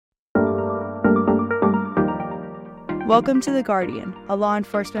Welcome to The Guardian, a law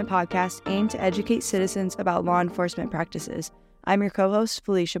enforcement podcast aimed to educate citizens about law enforcement practices. I'm your co-host,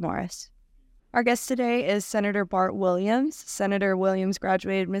 Felicia Morris. Our guest today is Senator Bart Williams. Senator Williams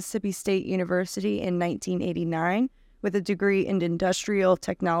graduated Mississippi State University in 1989 with a degree in industrial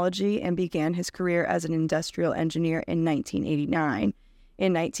technology and began his career as an industrial engineer in 1989.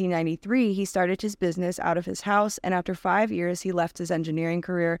 In 1993, he started his business out of his house, and after 5 years, he left his engineering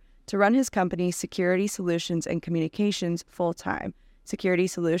career to run his company, Security Solutions and Communications, full-time. Security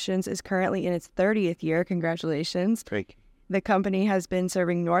Solutions is currently in its 30th year. Congratulations. Thank you. The company has been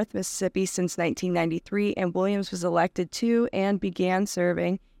serving North Mississippi since 1993, and Williams was elected to and began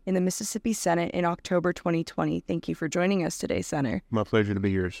serving in the Mississippi Senate in October 2020. Thank you for joining us today, Senator. My pleasure to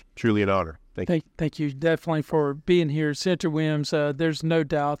be here. It's truly an honor. Thank you definitely for being here. Senator Williams, there's no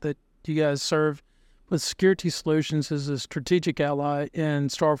doubt that you guys serve with Security Solutions as a strategic ally in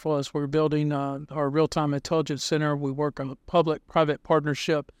Starkville as we're building our real-time intelligence center. We work on a public-private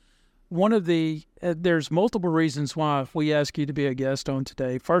partnership. One of there's multiple reasons why we ask you to be a guest on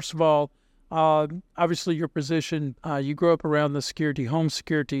today. First of all, obviously your position, you grew up around the home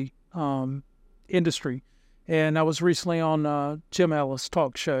security industry. And I was recently on Jim Ellis'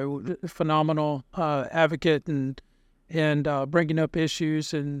 talk show, phenomenal advocate and bringing up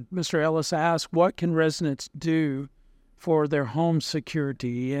issues. And Mr. Ellis asked, what can residents do for their home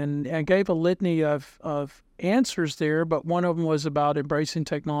security? And gave a litany of answers there, but one of them was about embracing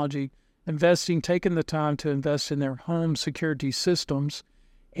technology, taking the time to invest in their home security systems.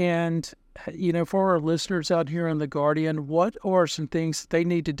 And, for our listeners out here on The Guardian, what are some things that they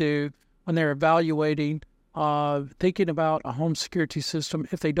need to do when they're evaluating, thinking about a home security system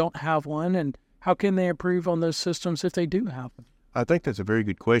if they don't have one, and how can they improve on those systems if they do have them? I think that's a very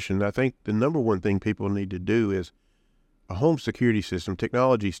good question. I think the number one thing people need to do is a home security system.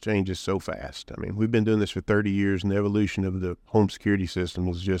 Technology changes so fast. I mean, we've been doing this for 30 years, and the evolution of the home security system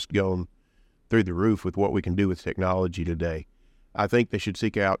has just gone through the roof with what we can do with technology today. I think they should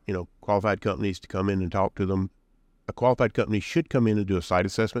seek out, qualified companies to come in and talk to them. A qualified company should come in and do a site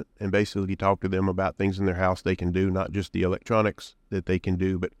assessment and basically talk to them about things in their house they can do, not just the electronics that they can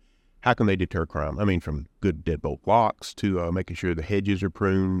do, but how can they deter crime? I mean, from good deadbolt locks to making sure the hedges are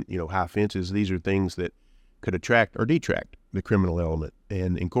pruned, high fences. These are things that could attract or detract the criminal element,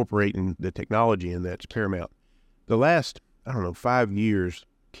 and incorporating the technology in that's paramount. The last, 5 years,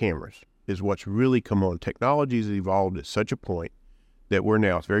 cameras is what's really come on. Technology has evolved at such a point that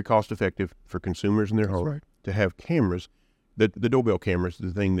it's very cost effective for consumers in their home to have cameras. The doorbell cameras,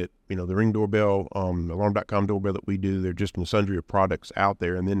 the thing that, the Ring doorbell, Alarm.com doorbell that we do, they're just a sundry of products out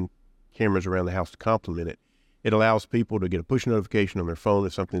there, and then cameras around the house to complement it. It allows people to get a push notification on their phone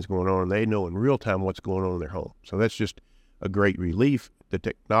if something's going on, and they know in real time what's going on in their home. So that's just a great relief. The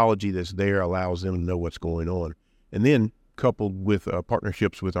technology that's there allows them to know what's going on. And then coupled with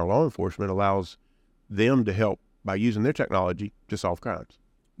partnerships with our law enforcement allows them to help by using their technology to solve crimes.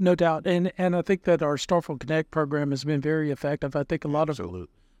 No doubt. And I think that our Starkville Connect program has been very effective. I think a lot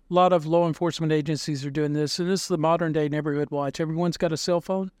of law enforcement agencies are doing this, and this is the modern day neighborhood watch. Everyone's got a cell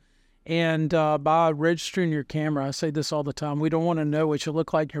phone. And by registering your camera, I say this all the time, we don't want to know what you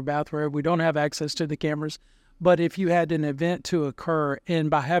look like in your bathrobe. We don't have access to the cameras. But if you had an event to occur, and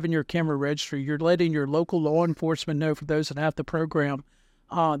by having your camera registry, you're letting your local law enforcement know, for those that have the program,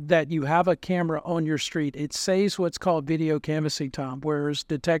 that you have a camera on your street. It saves what's called video canvassing time, whereas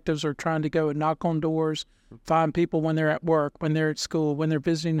detectives are trying to go and knock on doors, find people when they're at work, when they're at school, when they're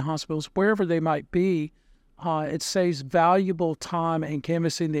visiting hospitals, wherever they might be. It saves valuable time in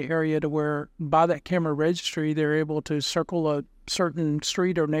canvassing the area to where, by that camera registry, they're able to circle a certain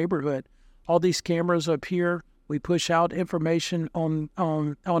street or neighborhood. All these cameras up here, we push out information on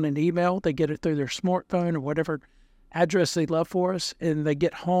an email. They get it through their smartphone or whatever address they left for us, and they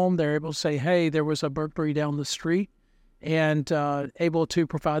get home. They're able to say, hey, there was a burglary down the street, and able to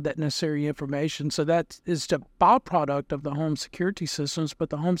provide that necessary information. So that is the byproduct of the home security systems,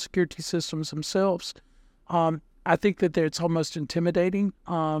 but the home security systems themselves, I think that it's almost intimidating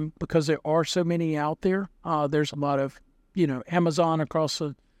because there are so many out there. There's a lot of, Amazon across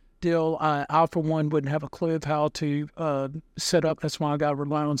the deal. I, for one, wouldn't have a clue of how to set up. That's why I got to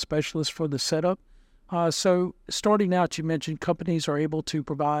rely on specialists for the setup. So starting out, you mentioned companies are able to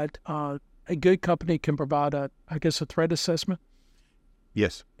provide, a good company can provide, a threat assessment.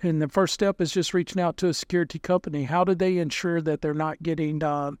 Yes. And the first step is just reaching out to a security company. How do they ensure that they're not getting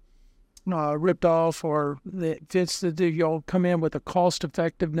ripped off, or that you'll come in with a cost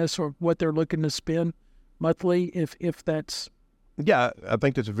effectiveness or what they're looking to spend monthly, if that's... Yeah, I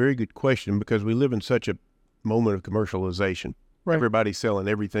think that's a very good question, because we live in such a moment of commercialization. Right. Everybody's selling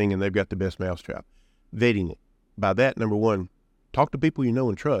everything, and they've got the best mousetrap. Vetting it, by that, number one, talk to people you know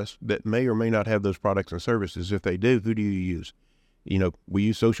and trust that may or may not have those products and services. If they do, who do you use? We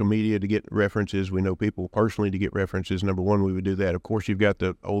use social media to get references. We know people personally to get references. Number one, we would do that. Of course, you've got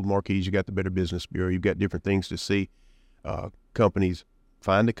the old marquees. You've got the Better Business Bureau. You've got different things to see. Companies,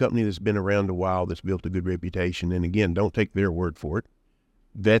 find a company that's been around a while, that's built a good reputation. And again, don't take their word for it.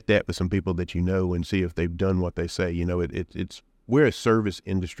 Vet that with some people that you know and see if they've done what they say. We're a service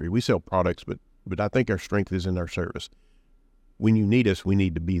industry. We sell products, but I think our strength is in our service. When you need us, we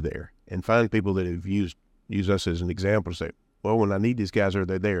need to be there. And find people that have use us as an example to say, well, when I need these guys, are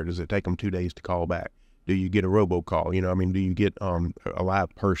they there? Does it take them 2 days to call back? Do you get a robocall? Do you get a live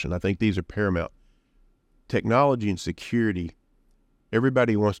person? I think these are paramount. Technology and security,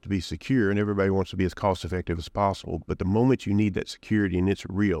 everybody wants to be secure and everybody wants to be as cost effective as possible. But the moment you need that security and it's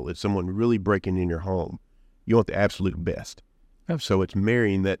real, it's someone really breaking in your home, you want the absolute best. So it's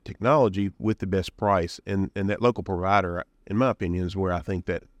marrying that technology with the best price, and that local provider, in my opinion, is where I think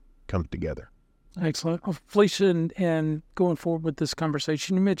that comes together. Excellent. Well, Felicia, and going forward with this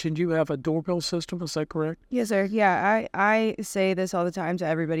conversation, you mentioned you have a doorbell system. Is that correct? Yes, sir. Yeah, I say this all the time to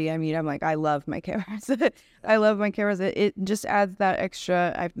everybody I meet. I'm like, I love my cameras. I love my cameras. It just adds that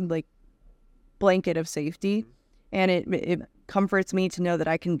extra blanket of safety, and it comforts me to know that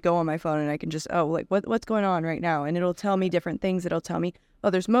I can go on my phone and I can just, what's going on right now? And it'll tell me different things. It'll tell me,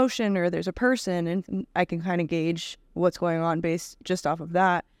 there's motion or there's a person, and I can kind of gauge what's going on based just off of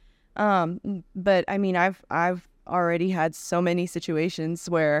that. But I mean, I've already had so many situations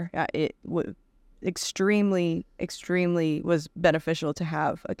where it extremely was beneficial to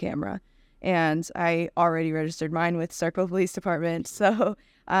have a camera, and I already registered mine with Starkville Police Department. So,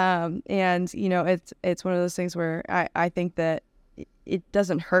 it's one of those things where I think that it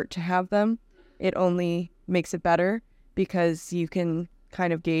doesn't hurt to have them. It only makes it better because you can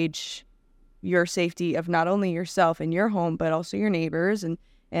kind of gauge your safety of not only yourself and your home, but also your neighbors and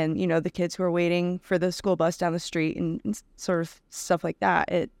the kids who are waiting for the school bus down the street and sort of stuff like that.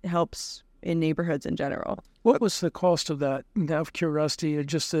 It helps in neighborhoods in general. What was the cost of that, out of curiosity, or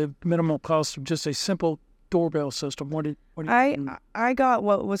just the minimal cost of just a simple doorbell system? I got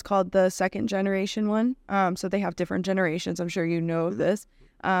what was called the second generation one. So they have different generations. I'm sure you know this.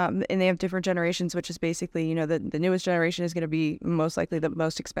 And they have different generations, which is basically, the newest generation is going to be most likely the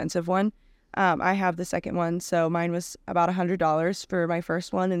most expensive one. I have the second one, so mine was about $100 for my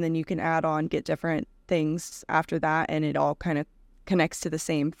first one, and then you can add on, get different things after that, and it all kind of connects to the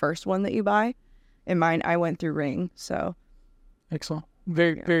same first one that you buy. And mine, I went through Ring, so. Excellent.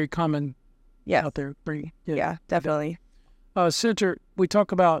 Very common out there. Yeah, definitely. Senator, we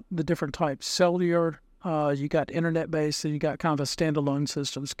talk about the different types. Cellular, you got internet-based, and you got kind of a standalone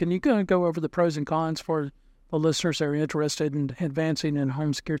systems. Can you go over the pros and cons for the listeners that are interested in advancing in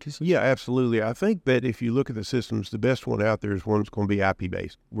home security systems? Yeah, absolutely. I think that if you look at the systems, the best one out there is one that's going to be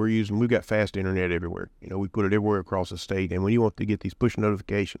IP-based. We've got fast internet everywhere. We put it everywhere across the state. And when you want to get these push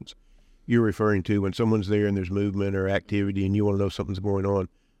notifications you're referring to, when someone's there and there's movement or activity and you want to know something's going on,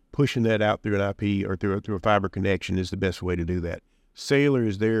 pushing that out through an IP or through a fiber connection is the best way to do that. Cellular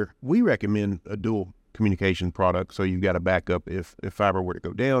is there. We recommend a dual communication product, so you've got a backup if fiber were to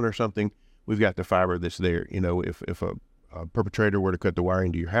go down or something. We've got the fiber that's there. If a perpetrator were to cut the wire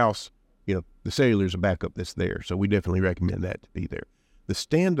into your house, the cellular is a backup that's there. So we definitely recommend that to be there. The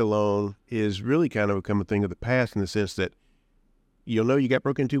standalone is really kind of become a thing of the past in the sense that you'll know you got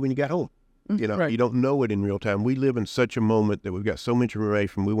broken into when you got home. Right. You don't know it in real time. We live in such a moment that we've got so much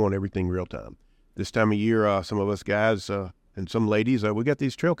information. We want everything real time. This time of year, some of us guys and some ladies, we got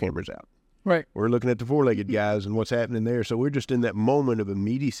these trail cameras out. Right. We're looking at the four-legged guys and what's happening there. So we're just in that moment of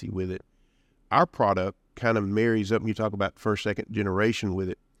immediacy with it. Our product kind of marries up, and you talk about first, second generation with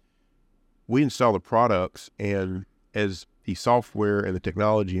it. We install the products, and as the software and the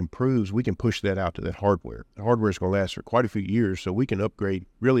technology improves, we can push that out to that hardware. The hardware is going to last for quite a few years, so we can upgrade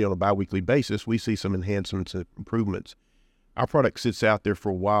really on a biweekly basis. We see some enhancements and improvements. Our product sits out there for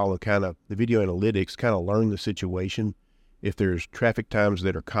a while, and kind of the video analytics kind of learn the situation. If there's traffic times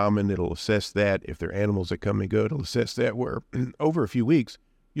that are common, it'll assess that. If there are animals that come and go, it'll assess that, where over a few weeks,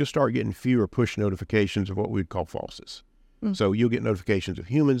 you'll start getting fewer push notifications of what we'd call falses. So you'll get notifications of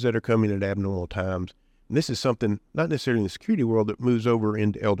humans that are coming at abnormal times. And this is something, not necessarily in the security world, that moves over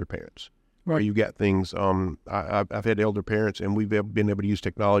into elder parents. Right. Where you've got things, I've had elder parents, and we've been able to use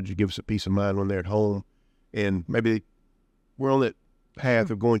technology to give us a peace of mind when they're at home. And maybe we're on that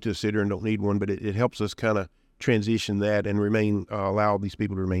path of going to a sitter and don't need one, but it helps us kind of transition that and allow these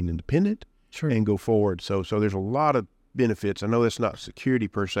people to remain independent and go forward. So there's a lot of benefits. I know that's not security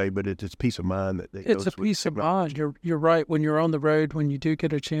per se, but it's peace of mind. It's a peace of mind. You're right. When you're on the road, when you do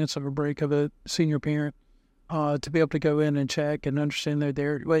get a chance of a break of a senior parent, to be able to go in and check and understand they're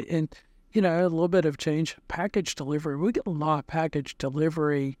there. And, a little bit of change. Package delivery. We get a lot of package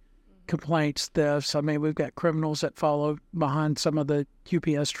delivery complaints, thefts. I mean, we've got criminals that follow behind some of the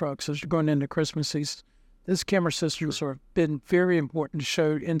UPS trucks as you're going into Christmas season. This camera systems have been very important to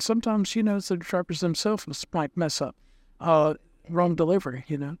show. And sometimes, the truckers themselves might mess up. Wrong delivery,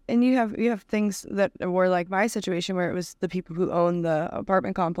 And you have things that were like my situation where it was the people who own the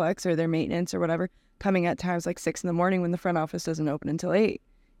apartment complex or their maintenance or whatever coming at times like 6 a.m. when the front office doesn't open until 8,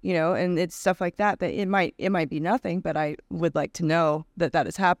 and it's stuff like that it might be nothing, but I would like to know that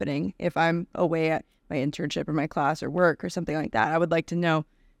is happening. If I'm away at my internship or my class or work or something like that, I would like to know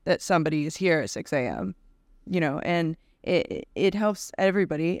that somebody is here at 6 a.m., and it helps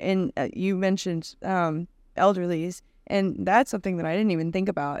everybody. And you mentioned elderlies. And that's something that I didn't even think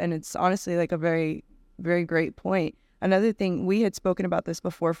about. And it's honestly like a very, very great point. Another thing, we had spoken about this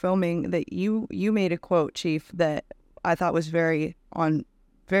before filming, that you made a quote, Chief, that I thought was very on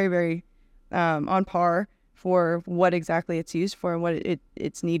par for what exactly it's used for and what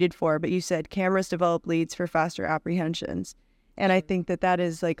it's needed for. But you said cameras develop leads for faster apprehensions. And I think that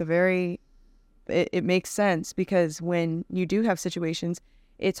is like it makes sense, because when you do have situations,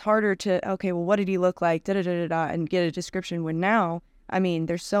 it's harder to, okay, well, what did he look like, and get a description, when now, I mean,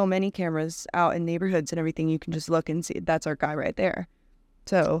 there's so many cameras out in neighborhoods and everything, you can just look and see that's our guy right there.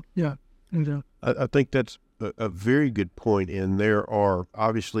 So. Yeah. I think that's a very good point. And there are,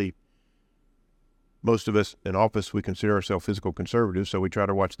 obviously, most of us in office, we consider ourselves fiscal conservatives, so we try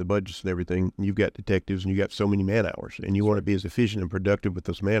to watch the budgets and everything. You've got detectives and you've got so many man hours, and you want to be as efficient and productive with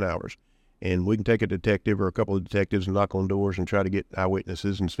those man hours. And we can take a detective or a couple of detectives and knock on doors and try to get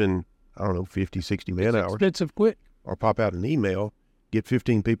eyewitnesses and spend, 50, 60 man hours. Expensive quick. Or pop out an email, get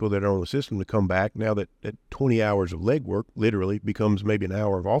 15 people that are on the system to come back. Now that 20 hours of legwork literally becomes maybe an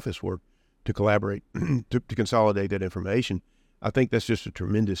hour of office work to collaborate, to consolidate that information. I think that's just a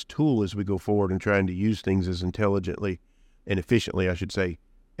tremendous tool as we go forward and trying to use things as intelligently and efficiently, I should say,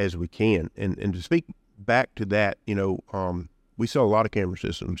 as we can. And to speak back to that, we sell a lot of camera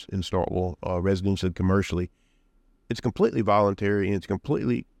systems in Starkville, residentially and commercially. It's completely voluntary, and it's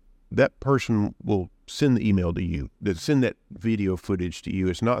completely, that person will send the email to you, send that video footage to you.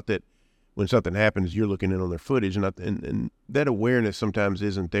 It's not that when something happens, you're looking in on their footage, and that awareness sometimes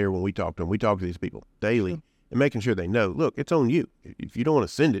isn't there when we talk to them. We talk to these people daily and making sure they know, look, it's on you. If you don't want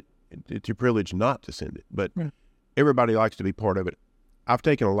to send it, it's your privilege not to send it. But everybody likes to be part of it. I've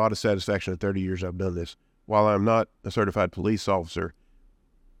taken a lot of satisfaction in 30 years I've done this. While I'm not a certified police officer,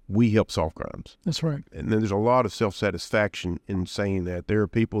 we help solve crimes. That's right. And then there's a lot of self-satisfaction in saying that. There are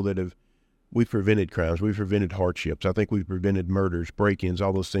people that we've prevented crimes, we've prevented hardships. I think we've prevented murders, break-ins,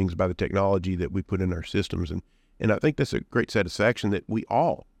 all those things by the technology that we put in our systems. And I think that's a great satisfaction that we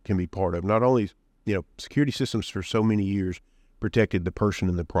all can be part of. Not only, security systems for so many years protected the person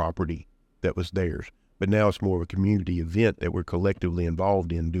and the property that was theirs, but now it's more of a community event that we're collectively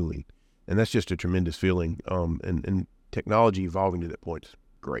involved in doing. And that's just a tremendous feeling, and technology evolving to that point is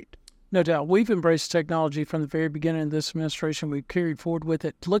great. No doubt. We've embraced technology from the very beginning of this administration. We've carried forward with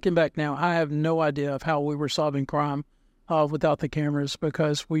it. Looking back now, I have no idea of how we were solving crime without the cameras,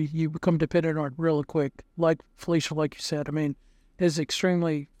 because you become dependent on it really quick. Like Felicia, like you said, I mean, it's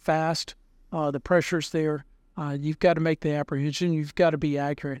extremely fast. The pressure's there. You've got to make the apprehension. You've got to be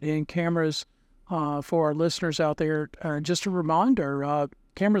accurate. And cameras, for our listeners out there, just a reminder,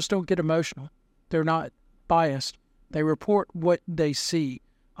 cameras don't get emotional. They're not biased. They report what they see.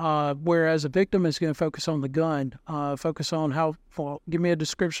 Whereas a victim is going to focus on the gun, focus on give me a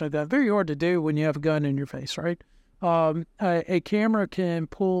description of that. Very hard to do when you have a gun in your face, right? A camera can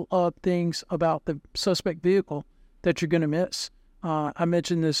pull up things about the suspect vehicle that you're going to miss. I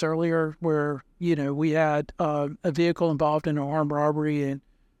mentioned this earlier where, we had a vehicle involved in an armed robbery in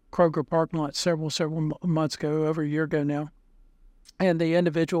Kroger parking lot several months ago, over a year ago now. And the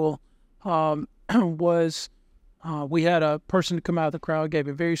individual we had a person come out of the crowd, gave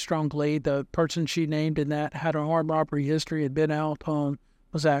a very strong lead. The person she named in that had an armed robbery history,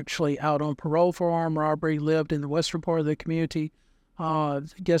 was actually out on parole for armed robbery, lived in the western part of the community.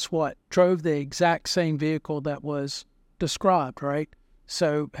 Guess what? Drove the exact same vehicle that was described, right?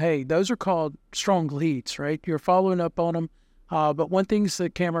 So, hey, those are called strong leads, right? You're following up on them. But one thing's the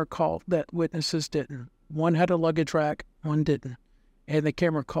camera caught that witnesses didn't. One had a luggage rack, one didn't. And the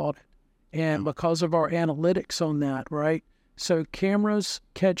camera caught it. And because of our analytics on that, right? So cameras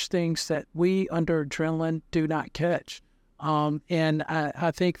catch things that we under adrenaline do not catch. And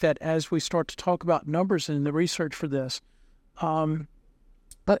I think that as we start to talk about numbers and the research for this,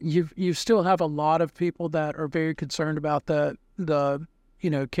 but you still have a lot of people that are very concerned about the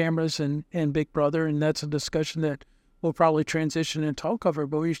cameras and Big Brother, and that's a discussion that we'll probably transition and talk over.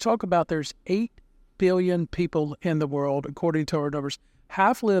 But when you talk about there's 8 billion people in the world, according to our numbers,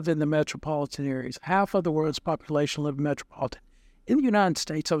 half live in the metropolitan areas. Half of the world's population live in metropolitan. In the United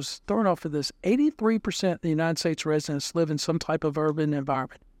States, I was thrown off of this, 83% of the United States residents live in some type of urban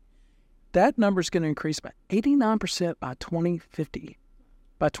environment. That number is going to increase by 89% by 2050.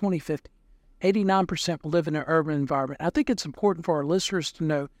 By 2050, 89% will live in an urban environment. I think it's important for our listeners to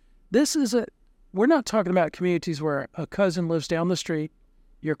know we're not talking about communities where a cousin lives down the street,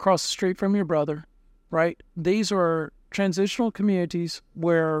 you're across the street from your brother, right? These are transitional communities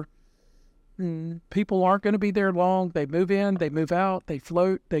where people aren't going to be there long. They move in, they move out, they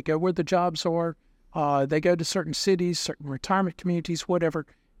float, they go where the jobs are. They go to certain cities, certain retirement communities, whatever.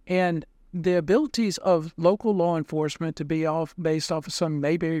 And the abilities of local law enforcement to be based off of some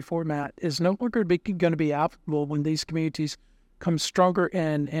Mayberry format is no longer going to be applicable when these communities come stronger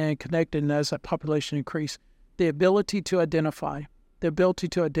and connected, and as that population increase. The ability to identify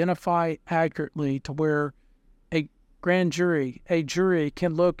accurately to where a jury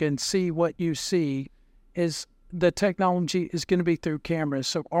can look and see what you see, is the technology is going to be through cameras.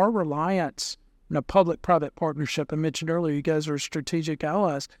 So our reliance in a public-private partnership, I mentioned earlier, you guys are strategic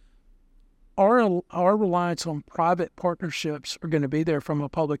allies. Our reliance on private partnerships are going to be there from a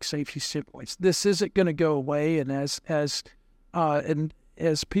public safety standpoint. This isn't going to go away, and as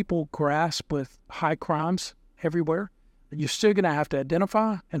people grasp with high crimes everywhere, you're still going to have to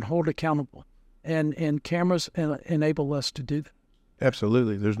identify and hold accountable. And cameras enable us to do that.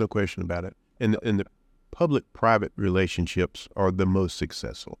 Absolutely. There's no question about it. And the public-private relationships are the most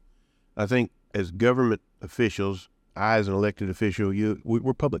successful. I think as government officials, I as an elected official,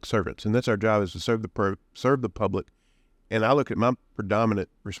 we're public servants, and that's our job, is to serve the public. And I look at my predominant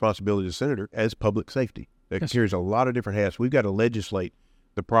responsibility as senator as public safety. That carries a lot of different hats. We've got to legislate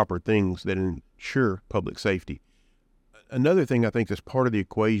the proper things that ensure public safety. Another thing I think that's part of the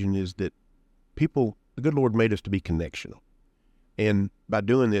equation is that the good Lord made us to be connectional. And by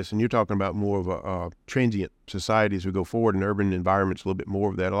doing this, and you're talking about more of a transient society as we go forward in urban environments, a little bit more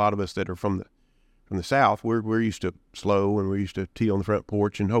of that. A lot of us that are from the South, we're used to slow, and we're used to tea on the front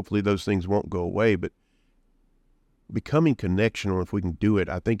porch, and hopefully those things won't go away. But becoming connectional, if we can do it,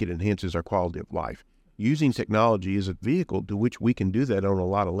 I think it enhances our quality of life. Using technology is a vehicle to which we can do that on a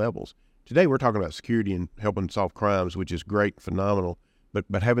lot of levels. Today we're talking about security and helping solve crimes, which is great, phenomenal.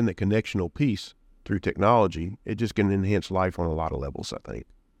 But having the connectional piece through technology, it just can enhance life on a lot of levels, I think.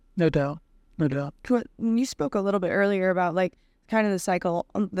 No doubt. You spoke a little bit earlier about kind of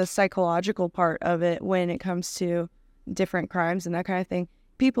the psychological part of it when it comes to different crimes and that kind of thing.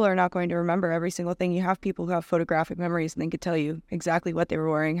 People are not going to remember every single thing. You have people who have photographic memories, and they could tell you exactly what they were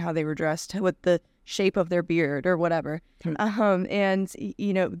wearing, how they were dressed, what the shape of their beard or whatever. And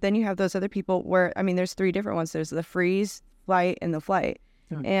then you have those other people where, there's 3 different ones. There's the freeze, flight, and the flight.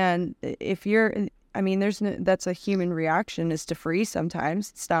 And if that's a human reaction, is to freeze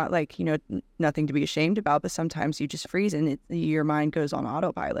sometimes. It's not nothing to be ashamed about, but sometimes you just freeze and your mind goes on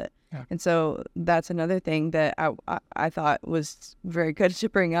autopilot. And so that's another thing that I thought was very good to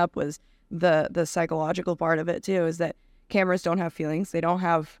bring up, was the psychological part of it too, is that cameras don't have feelings. They don't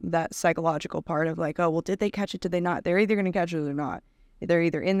have that psychological part of did they catch it? Did they not? They're either going to catch it or they're not. They're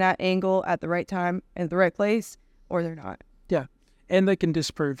either in that angle at the right time, at the right place, or they're not. Yeah. And they can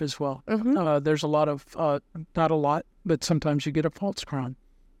disprove as well. Mm-hmm. There's a lot of, not a lot, but sometimes you get a false crime.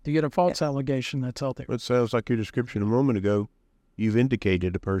 You get a false allegation that's out there. It sounds like your description a moment ago. You've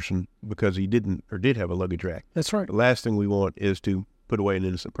indicated a person because he didn't or did have a luggage rack. That's right. The last thing we want is to put away an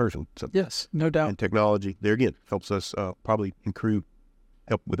innocent person. So, yes, no doubt. And technology, there again, helps us probably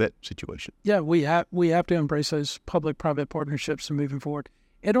help with that situation. Yeah, we have to embrace those public-private partnerships and moving forward.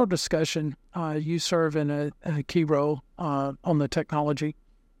 In our discussion, you serve in a key role on the technology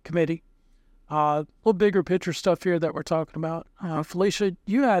committee. A little bigger picture stuff here that we're talking about. Felicia,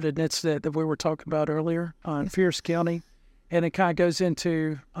 you had an incident that we were talking about earlier in Pierce County, and it kind of goes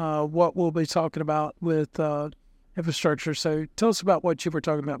into what we'll be talking about with infrastructure. So tell us about what you were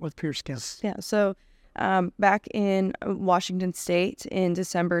talking about with Pierce County. Yeah, so back in Washington State in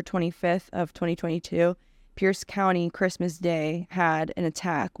December 25th of 2022, Pierce County Christmas Day had an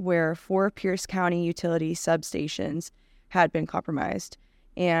attack where 4 Pierce County utility substations had been compromised.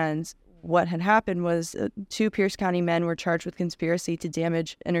 And what had happened was 2 Pierce County men were charged with conspiracy to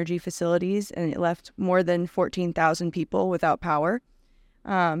damage energy facilities, and it left more than 14,000 people without power.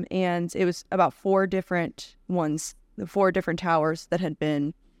 And it was about 4 different ones, the 4 different towers that had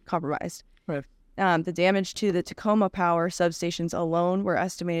been compromised. Right. The damage to the Tacoma Power substations alone were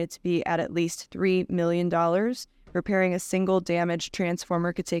estimated to be at least $3 million, Repairing a single damaged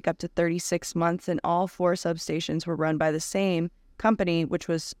transformer could take up to 36 months, and all 4 substations were run by the same company, which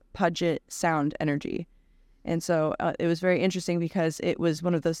was Puget Sound Energy. And so it was very interesting because it was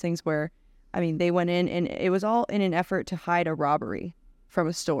one of those things where, I mean, they went in and it was all in an effort to hide a robbery from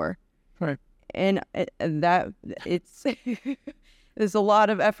a store. Right. And that it's there's a lot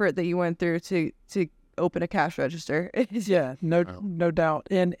of effort that you went through to open a cash register. Yeah, no doubt.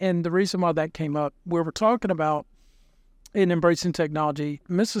 And the reason why that came up, we were talking about in embracing technology,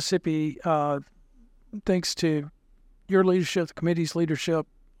 Mississippi, thanks to your leadership, the committee's leadership,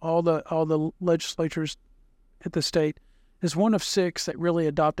 all the legislatures at the state, is one of 6 that really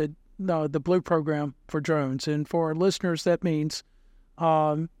adopted the Blue program for drones. And for our listeners, that means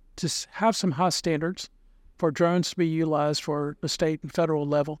to have some high standards for drones to be utilized for the state and federal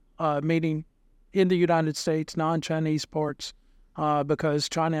level, meaning in the United States, non-Chinese parts, because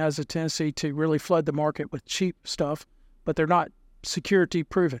China has a tendency to really flood the market with cheap stuff, but they're not security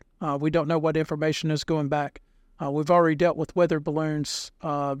proven. We don't know what information is going back. We've already dealt with weather balloons,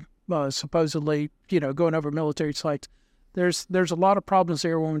 supposedly, going over military sites. There's a lot of problems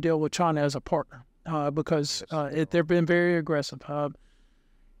there when we deal with China as a partner, because they've been very aggressive.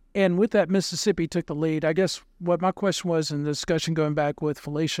 And with that, Mississippi took the lead. I guess what my question was in the discussion going back with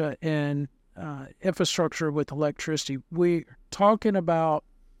Felicia and infrastructure with electricity, we're talking about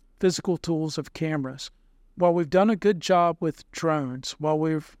physical tools of cameras. While we've done a good job with drones, while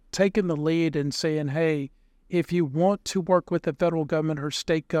we've taken the lead in saying, hey, if you want to work with the federal government or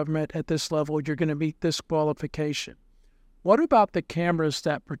state government at this level, you're going to meet this qualification. What about the cameras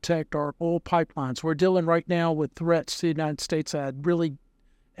that protect our oil pipelines? We're dealing right now with threats to the United States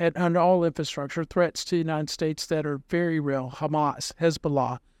on all infrastructure, threats to the United States that are very real. Hamas,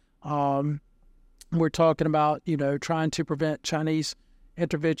 Hezbollah. We're talking about, trying to prevent Chinese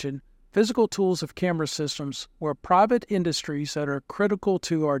intervention. Physical tools of camera systems were private industries that are critical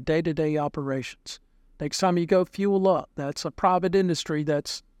to our day-to-day operations. Next time you go fuel up, that's a private industry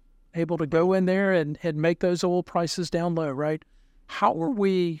that's able to go in there and make those oil prices down low, right? How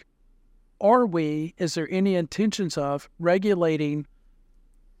is there any intentions of regulating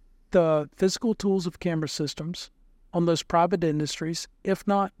the physical tools of camera systems on those private industries? If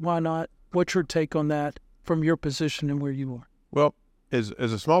not, why not? What's your take on that from your position and where you are? Well, as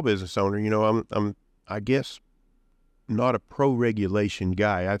a small business owner, I'm I guess not a pro-regulation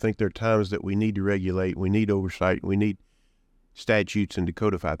guy. I think there are times that we need to regulate, we need oversight, we need statutes and to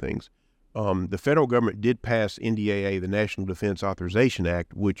codify things. The federal government did pass NDAA, the National Defense Authorization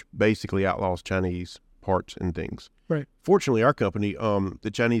Act, which basically outlaws Chinese parts and things. Right. Fortunately, our company,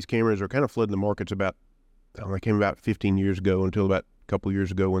 the Chinese cameras are kind of flooding the markets they came about 15 years ago until about a couple of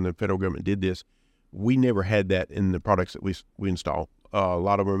years ago when the federal government did this. We never had that in the products that we install. A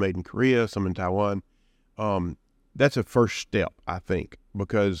lot of them are made in Korea, some in Taiwan. That's a first step, I think,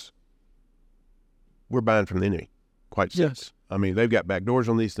 because we're buying from the enemy, quite simply. Yes. I mean, they've got back doors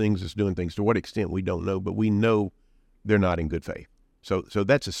on these things. It's doing things to what extent we don't know, but we know they're not in good faith. So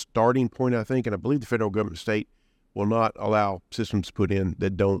that's a starting point, I think, and I believe the federal government state will not allow systems put in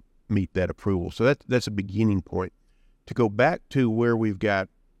that don't meet that approval. So that's a beginning point. To go back to where we've got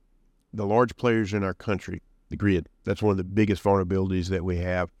the large players in our country, the grid, that's one of the biggest vulnerabilities that we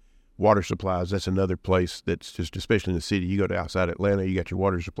have. Water supplies, that's another place that's just, especially in the city, you go to outside Atlanta, you got your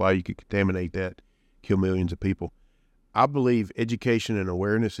water supply, you could contaminate that, kill millions of people. I believe education and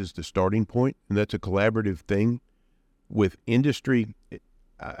awareness is the starting point, and that's a collaborative thing with industry.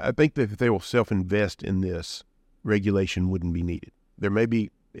 I think that if they will self-invest in this, regulation wouldn't be needed.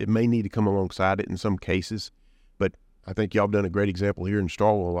 It may need to come alongside it in some cases, but I think y'all have done a great example here in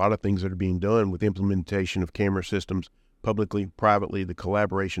Starkville. A lot of things that are being done with implementation of camera systems, publicly, privately, the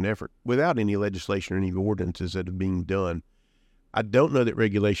collaboration effort, without any legislation or any ordinances that are being done. I don't know that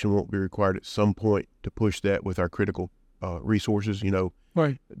regulation won't be required at some point to push that with our critical resources.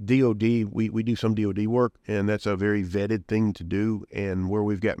 Right. DOD, we do some DOD work, and that's a very vetted thing to do. And where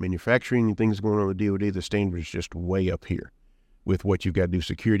we've got manufacturing and things going on with DOD, the standard is just way up here with what you've got to do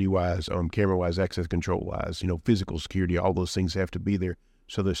security-wise, camera-wise, access control-wise, physical security, all those things have to be there.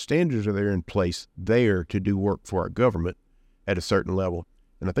 So the standards are there in place there to do work for our government at a certain level.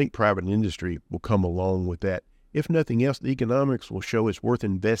 And I think private industry will come along with that. If nothing else, the economics will show it's worth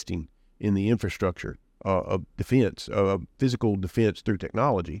investing in the infrastructure of defense, of physical defense through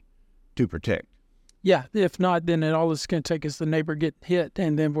technology to protect. Yeah, if not, then all it's going to take is the neighbor get hit,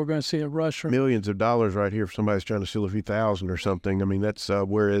 and then we're going to see a rush. Millions of dollars right here if somebody's trying to steal a few thousand or something. I mean, that's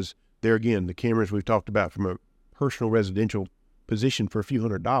whereas there again, the cameras we've talked about from a personal residential position for a few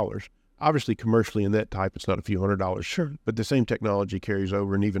 $100s. Obviously, commercially in that type, it's not a few $100s. Sure. But the same technology carries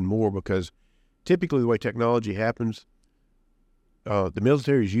over and even more because typically the way technology happens, the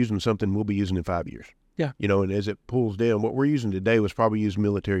military is using something we'll be using in 5 years. Yeah. And as it pulls down, what we're using today was probably used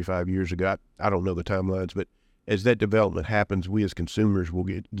military 5 years ago. I don't know the timelines, but as that development happens, we as consumers will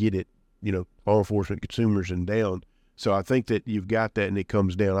get it, law enforcement consumers and down. So I think that you've got that and it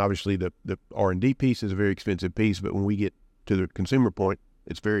comes down. Obviously, the R&D piece is a very expensive piece, but when we get to the consumer point,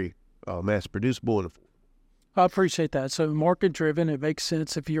 it's very mass producible and affordable. I appreciate that. So market driven, it makes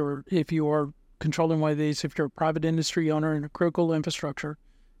sense if you are controlling one of these, if you're a private industry owner in a critical infrastructure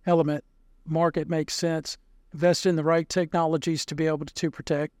element, market makes sense. Invest in the right technologies to be able to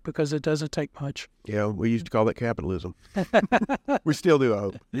protect, because it doesn't take much. Yeah, we used to call that capitalism. We still do, I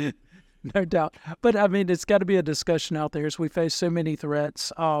hope. No doubt. But I mean, it's got to be a discussion out there as we face so many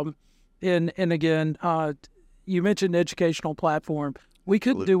threats. And again, you mentioned educational platform. We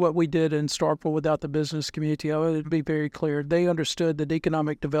couldn't do what we did in Starkville without the business community. I want to be very clear. They understood that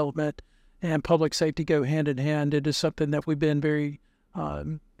economic development and public safety go hand in hand. It is something that we've been very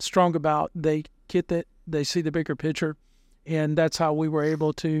strong about. They get that. They see the bigger picture. And that's how we were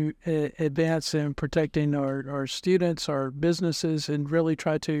able to advance in protecting our students, our businesses, and really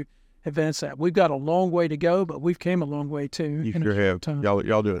try to advance that. We've got a long way to go, but we've came a long way too. You sure have.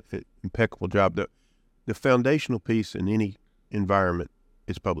 Y'all do an impeccable job. The foundational piece in any environment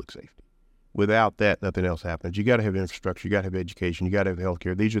is public safety. Without that, nothing else happens. You got to have infrastructure. You got to have education. You got to have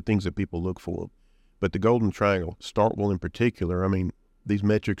healthcare. These are things that people look for. But the Golden Triangle, Starkville in particular, I mean, these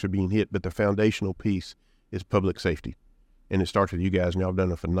metrics are being hit, but the foundational piece is public safety. And it starts with you guys, and y'all have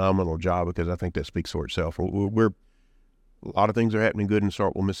done a phenomenal job, because I think that speaks for itself. A lot of things are happening good in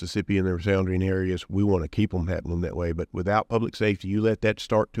Starkville, Mississippi, and the surrounding areas. We want to keep them happening that way. But without public safety, you let that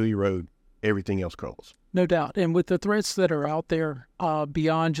start to erode, everything else crumbles. No doubt. And with the threats that are out there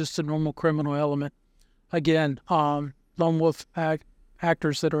beyond just the normal criminal element, again, lone wolf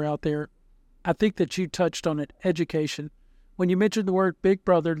actors that are out there, I think that you touched on it, education. When you mentioned the word Big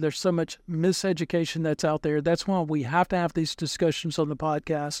Brother, there's so much miseducation that's out there. That's why we have to have these discussions on the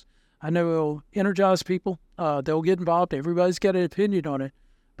podcast. I know it'll energize people. They'll get involved. Everybody's got an opinion on it.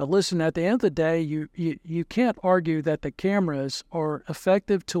 But listen, at the end of the day, you can't argue that the cameras are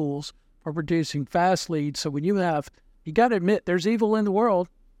effective tools for producing fast leads. So when you got to admit there's evil in the world,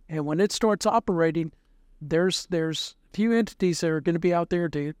 and when it starts operating, there's few entities that are going to be out there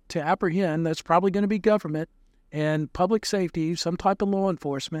to apprehend. That's probably going to be government and public safety, some type of law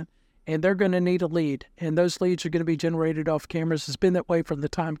enforcement, and they're going to need a lead. And those leads are going to be generated off cameras. It's been that way from the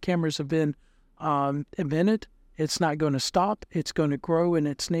time cameras have been invented. It's not going to stop. It's going to grow in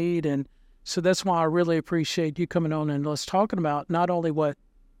its need. And so that's why I really appreciate you coming on and us talking about not only what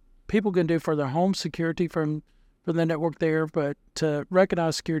people can do for their home security from the network there, but to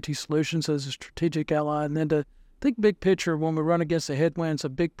recognize security solutions as a strategic ally, and then to think big picture when we run against the headwinds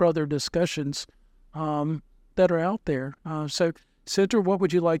of Big Brother discussions that are out there. So, Senator, what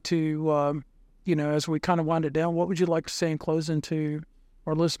would you like to, as we kind of wind it down, what would you like to say in closing to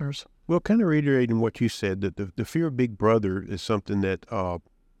our listeners? Well, kind of reiterating what you said, that the fear of Big Brother is something that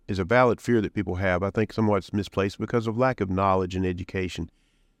is a valid fear that people have. I think somewhat it's misplaced because of lack of knowledge and education.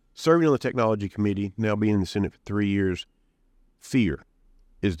 Serving on the technology committee, now being in the Senate for 3 years, fear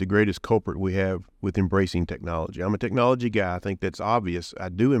is the greatest culprit we have with embracing technology. I'm a technology guy. I think that's obvious. I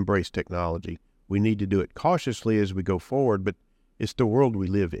do embrace technology. We need to do it cautiously as we go forward, but it's the world we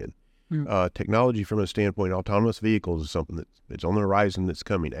live in. Technology from a standpoint, autonomous vehicles is something that's on the horizon that's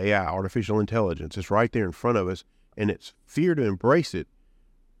coming. AI, artificial intelligence, it's right there in front of us, and it's fear to embrace it.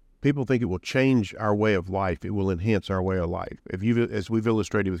 People think it will change our way of life. It will enhance our way of life. As we've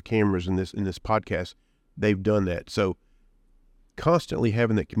illustrated with cameras in this podcast, they've done that. So constantly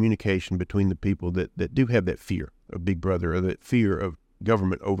having that communication between the people that do have that fear of Big Brother, or that fear of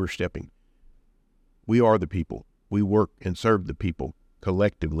government overstepping. We are the people. We work and serve the people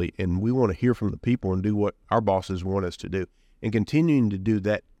collectively, and we want to hear from the people and do what our bosses want us to do. And continuing to do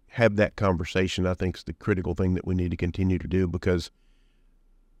that, have that conversation, I think is the critical thing that we need to continue to do, because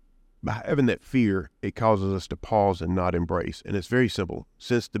by having that fear, it causes us to pause and not embrace. And it's very simple.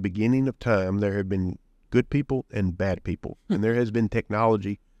 Since the beginning of time, there have been good people and bad people. And there has been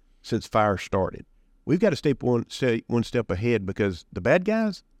technology since fire started. We've got to stay one step ahead, because the bad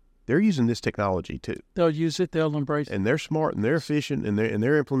guys, they're using this technology too. They'll use it. They'll embrace it. And they're smart and they're efficient and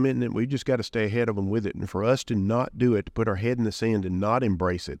they're implementing it. We just got to stay ahead of them with it. And for us to not do it, to put our head in the sand and not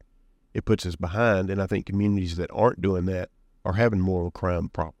embrace it, it puts us behind. And I think communities that aren't doing that are having more of a crime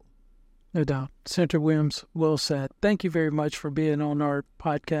problem. No doubt. Senator Williams, well said. Thank you very much for being on our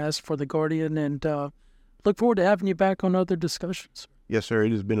podcast for The Guardian, and look forward to having you back on other discussions. Yes, sir.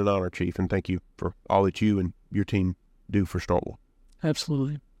 It has been an honor, Chief, and thank you for all that you and your team do for Starkville.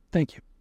 Absolutely. Thank you.